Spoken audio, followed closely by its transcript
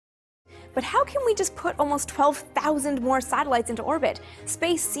But how can we just put almost 12,000 more satellites into orbit?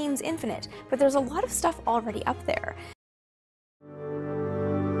 Space seems infinite, but there's a lot of stuff already up there.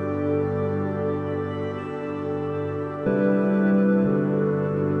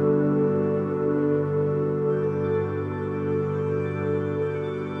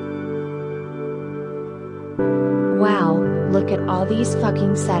 Wow, look at all these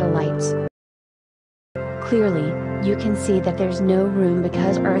fucking satellites. Clearly, you can see that there's no room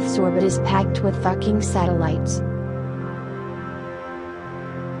because Earth's orbit is packed with fucking satellites.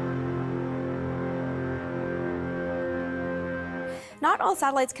 Not all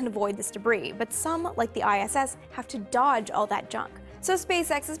satellites can avoid this debris, but some, like the ISS, have to dodge all that junk. So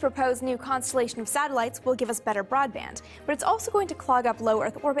SpaceX's proposed new constellation of satellites will give us better broadband, but it's also going to clog up low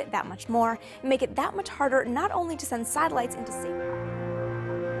Earth orbit that much more, and make it that much harder not only to send satellites into safe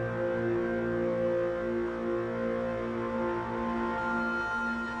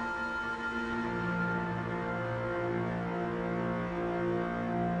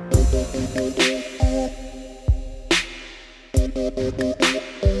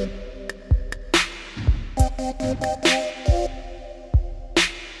Thank you.